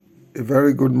A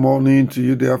very good morning to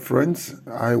you, dear friends.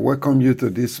 I welcome you to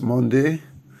this Monday,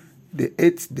 the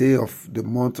 8th day of the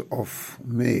month of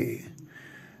May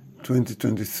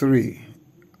 2023.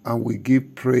 And we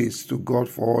give praise to God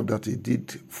for all that He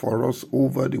did for us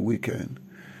over the weekend.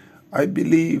 I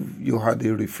believe you had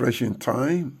a refreshing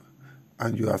time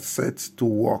and you are set to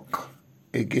work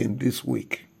again this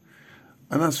week.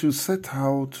 And as you set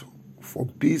out for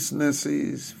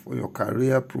businesses, for your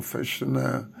career,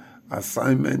 professional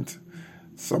assignment,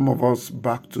 some of us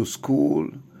back to school,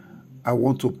 I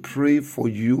want to pray for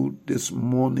you this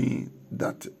morning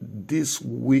that this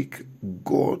week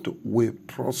God will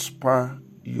prosper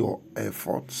your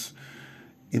efforts.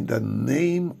 In the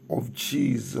name of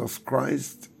Jesus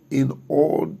Christ, in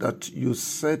all that you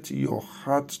set your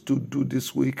heart to do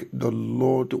this week, the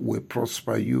Lord will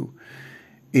prosper you.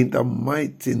 In the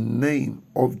mighty name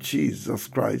of Jesus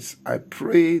Christ, I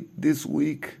pray this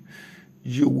week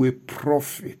you will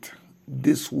profit.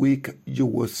 This week you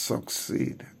will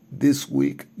succeed. This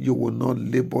week you will not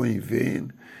labor in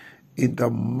vain. In the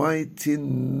mighty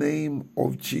name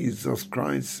of Jesus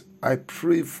Christ, I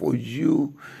pray for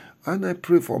you and I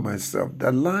pray for myself.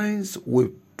 The lines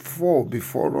will fall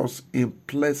before us in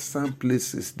pleasant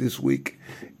places this week.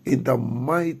 In the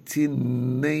mighty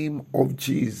name of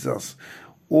Jesus.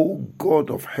 O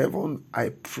God of heaven, I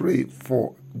pray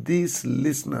for this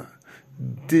listener.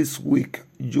 This week,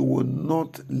 you will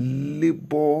not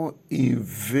labor in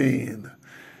vain.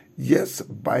 Yes,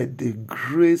 by the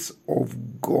grace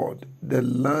of God, the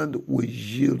land will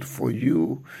yield for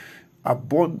you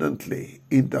abundantly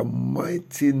in the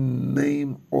mighty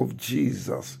name of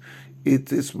Jesus.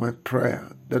 It is my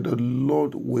prayer that the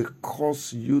Lord will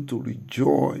cause you to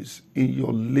rejoice in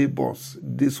your labors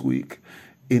this week.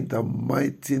 In the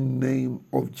mighty name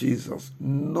of Jesus.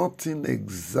 Nothing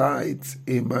excites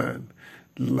a man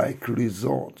like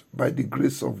result. By the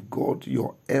grace of God,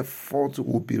 your effort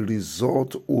will be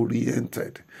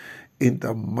result-oriented. In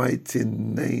the mighty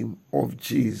name of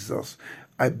Jesus.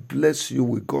 I bless you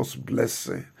with God's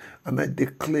blessing. And I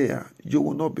declare you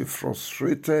will not be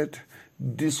frustrated.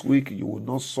 This week you will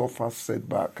not suffer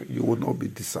setback. You will not be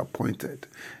disappointed.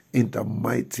 In the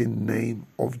mighty name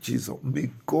of Jesus.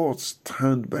 May God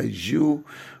stand by you.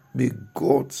 May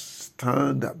God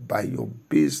stand by your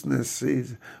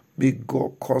businesses. May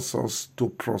God cause us to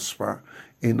prosper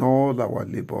in all our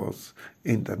labors.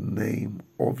 In the name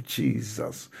of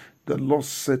Jesus. The Lord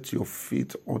set your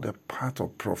feet on the path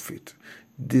of profit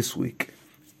this week.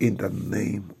 In the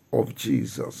name of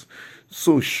Jesus.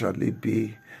 So shall it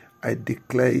be. I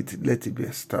declare it, let it be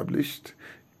established.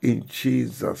 In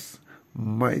Jesus'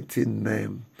 mighty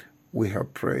name we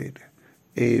have prayed.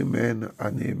 Amen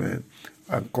and amen.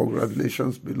 And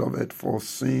congratulations, beloved, for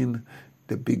seeing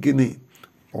the beginning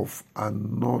of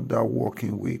another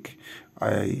working week.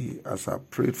 As I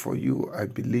prayed for you, I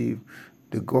believe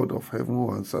the God of heaven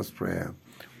who answers prayer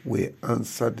will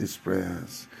answer these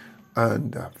prayers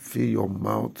and fill your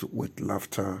mouth with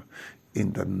laughter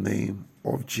in the name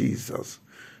of Jesus.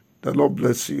 The Lord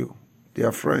bless you,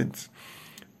 dear friends.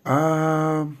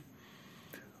 I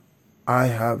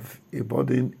have a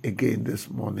burden again this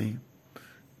morning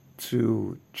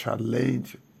to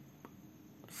challenge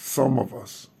some of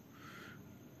us.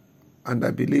 And I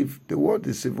believe the word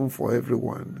is even for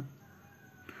everyone.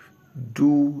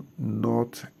 Do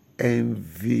not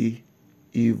envy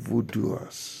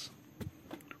evildoers.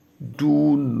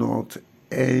 Do not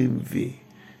envy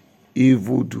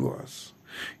evildoers.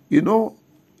 You know,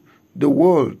 the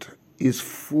world is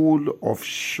full of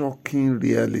shocking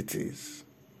realities,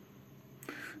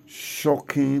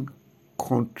 shocking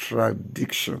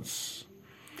contradictions,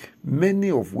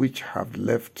 many of which have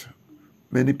left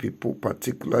many people,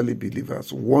 particularly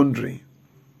believers, wondering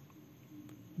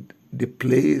the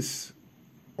place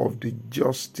of the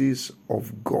justice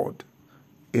of God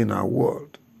in our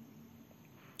world.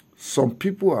 Some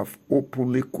people have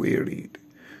openly queried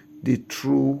the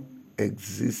true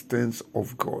existence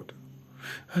of God.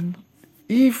 And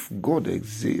if God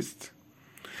exists,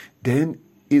 then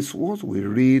is what we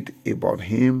read about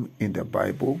Him in the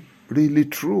Bible really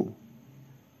true?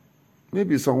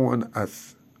 Maybe someone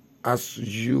has asked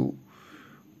you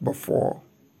before,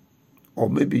 or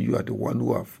maybe you are the one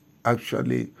who have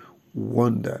actually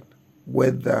wondered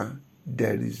whether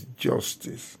there is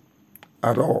justice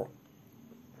at all.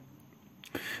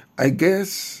 I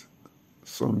guess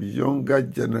some younger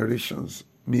generations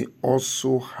may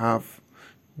also have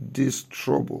this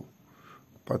trouble,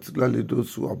 particularly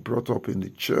those who are brought up in the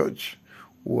church,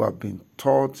 who have been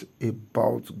taught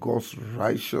about God's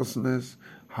righteousness,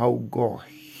 how God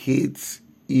hates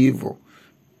evil.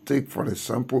 Take, for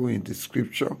example, in the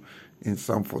scripture, in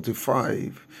Psalm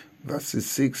 45, verses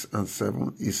 6 and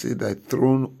 7, he said, Thy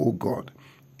throne, O God,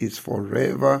 is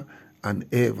forever and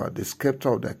ever. The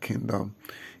scepter of thy kingdom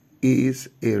is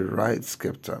a right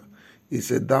scepter. He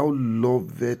said, Thou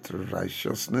lovest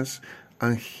righteousness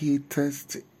and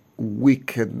hatest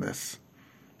wickedness.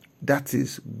 That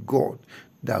is God.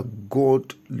 That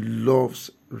God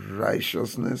loves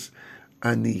righteousness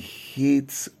and he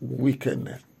hates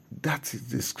wickedness. That is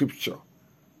the scripture.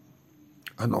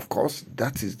 And of course,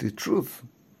 that is the truth.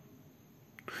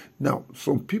 Now,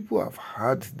 some people have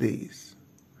heard this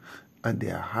and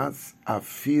their hearts are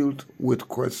filled with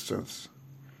questions.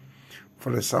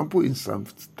 For example, in Psalm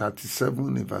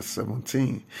 37, in verse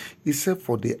 17, it said,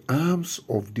 For the arms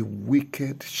of the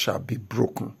wicked shall be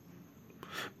broken,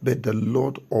 but the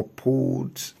Lord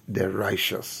upholds the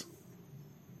righteous.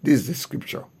 This is the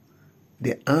scripture.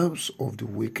 The arms of the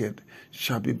wicked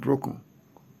shall be broken,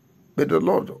 but the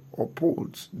Lord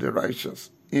upholds the righteous.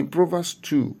 In Proverbs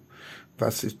 2,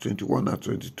 verses 21 and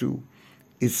 22,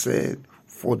 it said,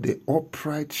 For the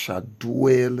upright shall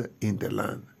dwell in the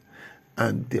land,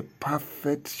 and the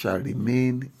perfect shall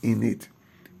remain in it.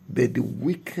 But the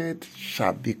wicked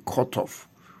shall be cut off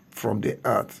from the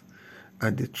earth,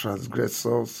 and the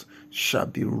transgressors shall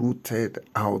be rooted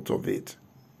out of it.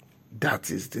 That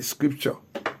is the scripture.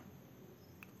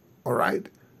 All right?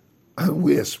 And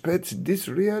we expect these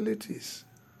realities.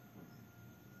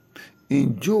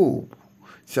 In Job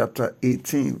chapter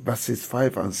 18, verses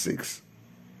 5 and 6,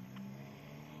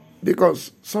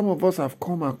 because some of us have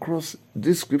come across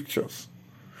these scriptures.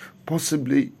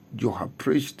 Possibly you have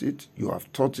preached it, you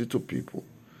have taught it to people.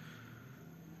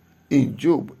 In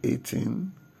Job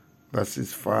 18,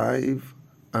 verses 5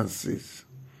 and 6,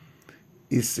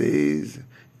 it says,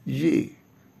 Yea,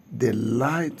 the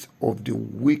light of the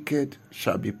wicked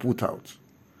shall be put out,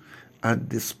 and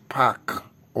the spark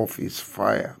of his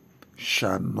fire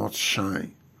shall not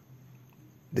shine.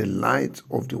 The light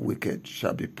of the wicked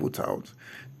shall be put out,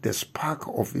 the spark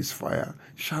of his fire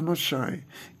shall not shine.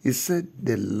 He said,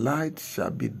 the light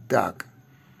shall be dark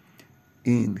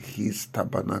in his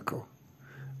tabernacle,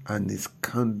 and his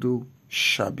candle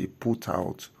shall be put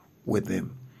out with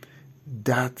him.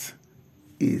 That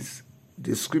is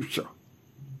the scripture.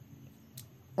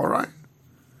 All right?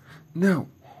 Now,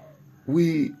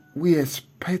 we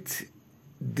expect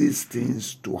these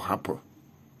things to happen.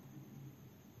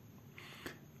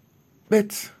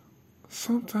 But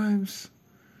sometimes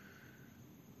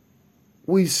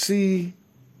we see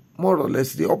more or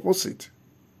less the opposite.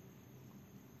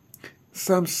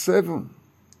 Psalm 7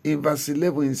 in verse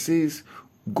 11 says,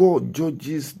 God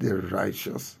judges the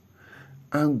righteous,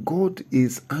 and God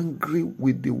is angry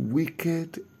with the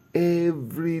wicked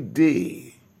every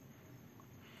day.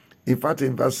 In fact,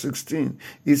 in verse 16,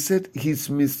 he said, His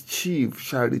mischief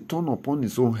shall return upon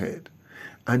his own head,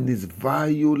 and his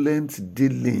violent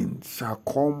dealing shall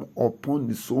come upon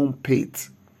his own pate.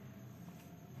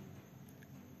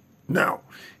 Now,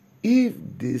 if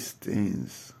these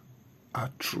things are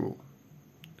true,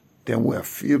 then we are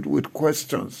filled with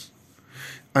questions.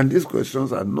 And these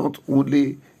questions are not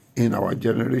only in our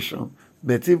generation,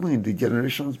 but even in the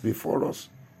generations before us.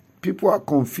 People are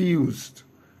confused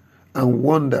and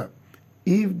wonder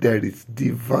if there is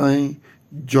divine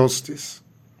justice,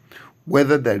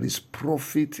 whether there is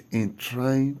profit in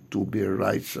trying to be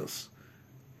righteous.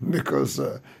 Because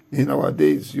in our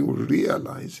days, you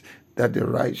realize that the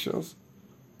righteous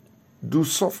do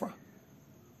suffer.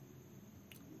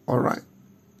 All right?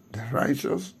 The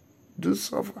righteous do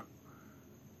suffer.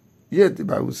 Yet the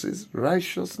Bible says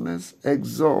righteousness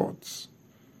exalts,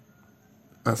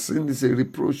 and sin is a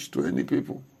reproach to any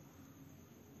people.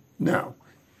 Now,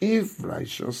 if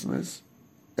righteousness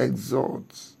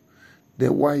exalts,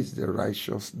 then why is the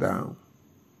righteous down?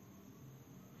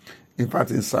 In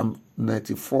fact, in Psalm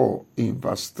 94, in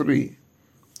verse 3,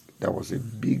 there was a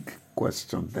big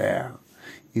question there.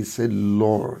 He said,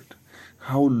 Lord,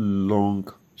 how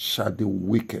long shall the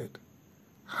wicked,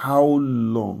 how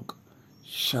long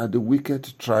shall the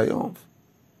wicked triumph?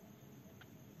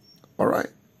 All right,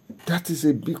 that is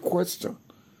a big question.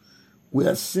 We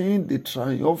are seeing the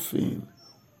triumphing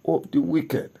of the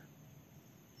wicked.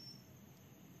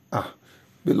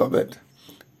 Beloved,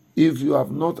 if you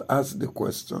have not asked the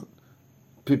question,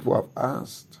 people have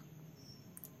asked.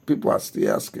 People are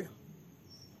still asking.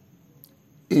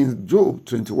 In Job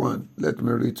 21, let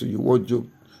me read to you what Job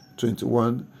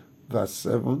 21, verse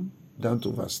 7 down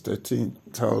to verse 13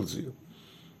 tells you.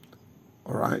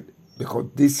 All right? Because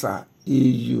these are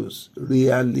issues,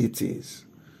 realities.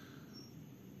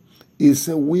 He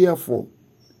said, wherefore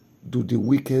do the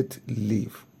wicked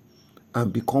live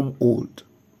and become old?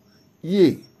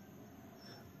 Yea,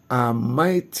 are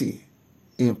mighty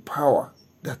in power.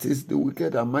 That is, the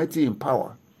wicked are mighty in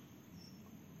power.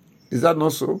 Is that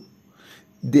not so?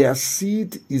 Their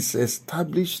seed is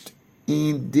established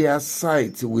in their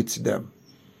sight with them,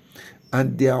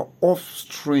 and their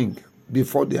offspring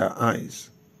before their eyes.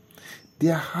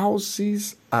 Their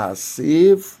houses are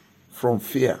safe from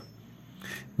fear,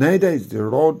 neither is the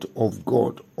rod of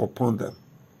God upon them.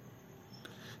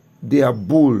 Their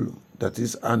bull, that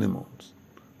is animals,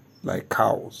 like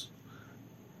cows,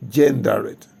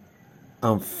 gendereth,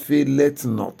 and faileth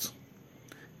not.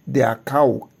 Their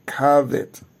cow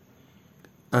calveth,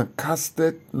 and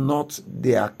casteth not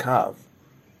their calf.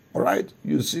 All right?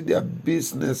 You see their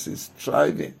business is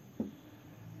thriving.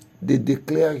 They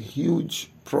declare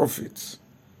huge profits.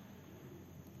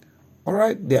 All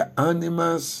right? Their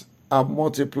animals are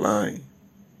multiplying.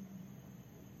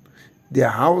 Their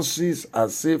houses are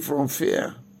safe from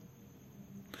fear.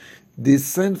 They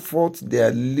send forth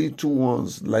their little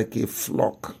ones like a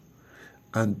flock,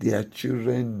 and their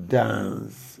children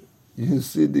dance. You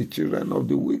see the children of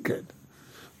the wicked.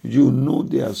 You know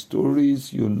their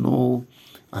stories. You know,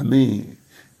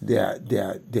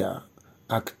 their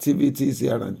activities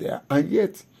here and there. And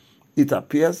yet, it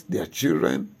appears their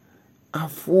children are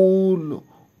full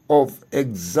of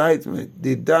excitement.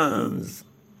 They dance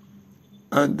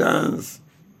and dance.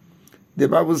 The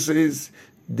Bible says,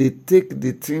 they take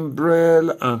the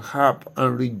timbrel and harp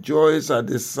and rejoice at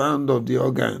the sound of the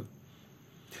organ.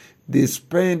 They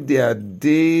spend their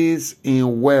days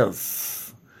in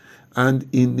wealth, and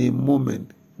in a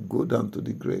moment go down to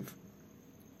the grave.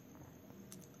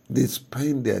 They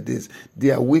spend their days.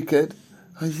 They are wicked,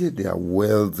 and yet they are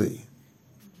wealthy.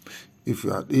 If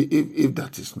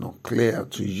that is not clear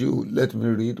to you, let me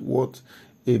read what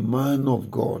a man of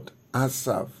God,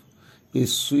 Asaph, a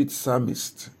sweet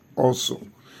psalmist, also.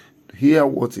 Hear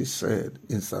what he said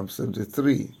in Psalm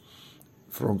 73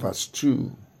 from verse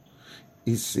 2.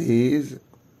 He says,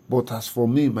 "But as for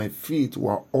me, my feet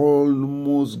were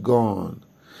almost gone.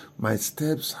 My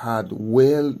steps had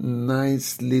well nigh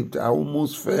slipped. I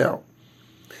almost fell."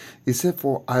 He said,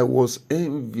 "For I was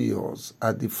envious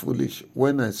at the foolish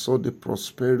when I saw the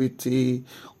prosperity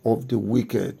of the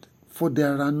wicked. For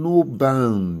there are no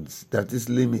bounds," that is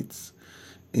limits,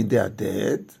 "in their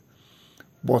death,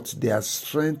 but their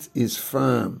strength is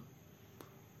firm."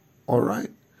 All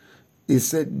right? He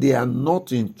said, "They are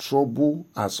not in trouble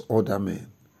as other men,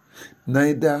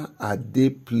 neither are they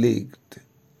plagued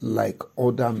like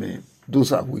other men."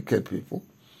 Those are wicked people.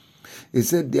 He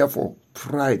said, "Therefore,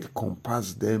 pride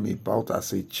compassed them about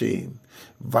as a chain.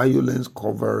 Violence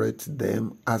covereth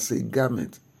them as a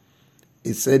garment."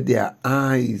 He said, "Their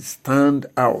eyes stand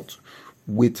out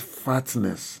with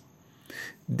fatness.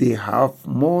 They have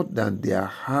more than their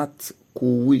heart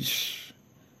could wish.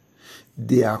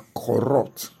 They are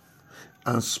corrupt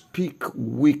and speak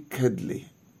wickedly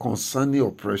concerning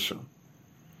oppression.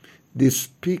 They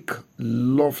speak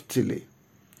loftily.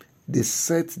 They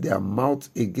set their mouth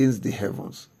against the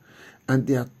heavens, and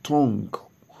their tongue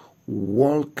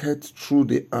walketh through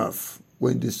the earth."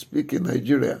 When they speak in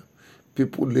Nigeria,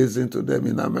 people listen to them.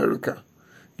 In America,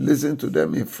 listen to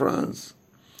them. In France,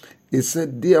 he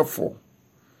said, "Therefore,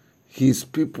 his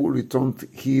people returned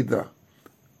hither,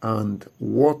 and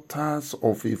waters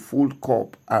of a full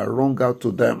cup are wrung out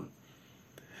to them.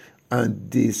 And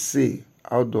they say,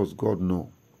 how does God know?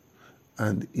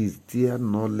 And is there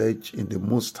knowledge in the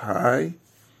Most High?"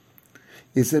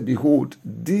 He said, "Behold,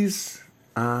 these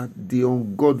are the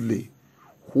ungodly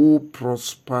who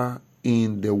prosper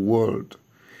in the world.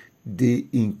 They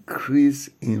increase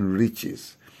in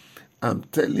riches." I'm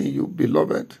telling you,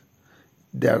 beloved,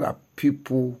 there are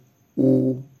people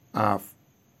who have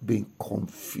been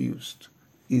confused.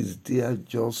 Is there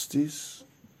justice?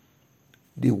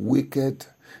 The wicked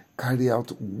carry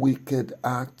out wicked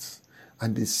acts,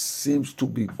 and it seems to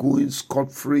be going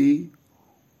scot-free,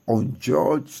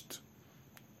 unjudged.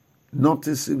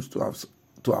 Nothing seems to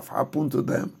have happened to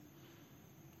them.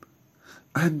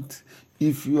 And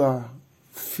if you are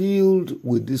filled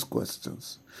with these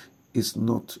questions, it's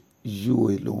not you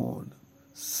alone.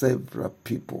 Several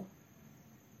people,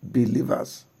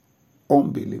 believers,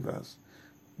 unbelievers,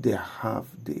 they have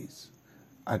this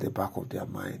at the back of their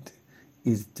mind.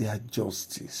 Is there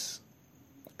justice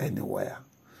anywhere?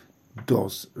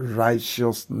 Does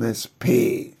righteousness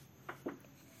pay?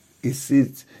 Is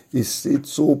it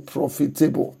so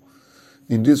profitable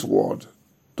in this world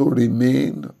to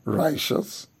remain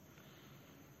righteous?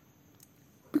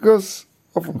 Because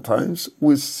oftentimes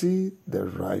we see the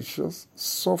righteous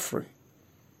suffering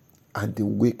and the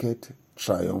wicked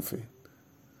triumphing.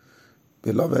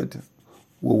 Beloved,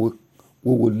 we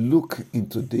will look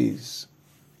into this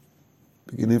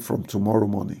beginning from tomorrow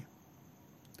morning.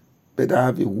 But I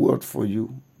have a word for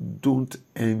you. Don't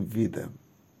envy them.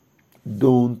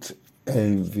 Don't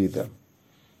envy them.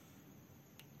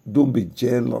 Don't be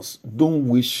jealous. Don't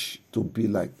wish to be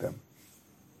like them.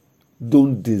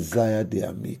 Don't desire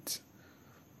their meat.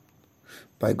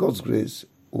 By God's grace,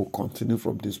 we'll continue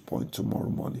from this point tomorrow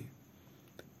morning.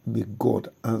 May God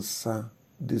answer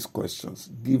these questions.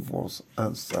 Give us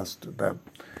answers to them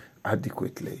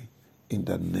adequately in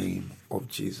the name of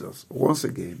Jesus. Once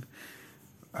again,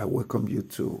 I welcome you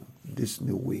to this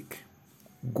new week.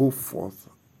 Go forth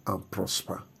and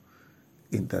prosper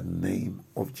in the name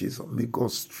of Jesus. May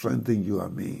God strengthen you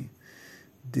and me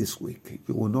this week.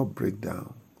 You will not break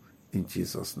down in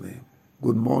Jesus' name.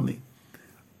 Good morning.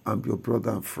 I'm your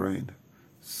brother and friend,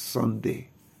 Sunday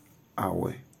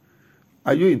Awe.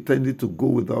 Are you intending to go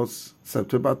with us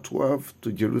September 12th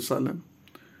to Jerusalem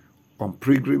on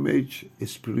pilgrimage, a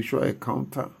spiritual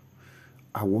encounter?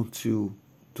 I want you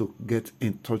to get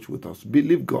in touch with us.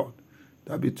 Believe God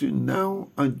that between now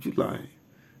and July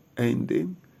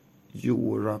ending, you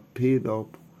will have paid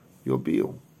up your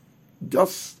bill.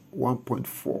 Just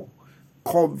 1.4,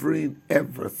 covering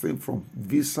everything from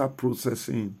visa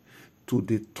processing to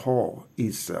the tour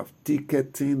itself,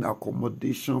 ticketing,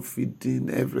 accommodation, feeding,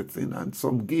 everything, and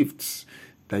some gifts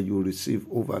that you receive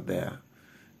over there.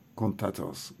 Contact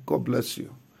us. God bless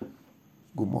you.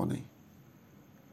 Good morning.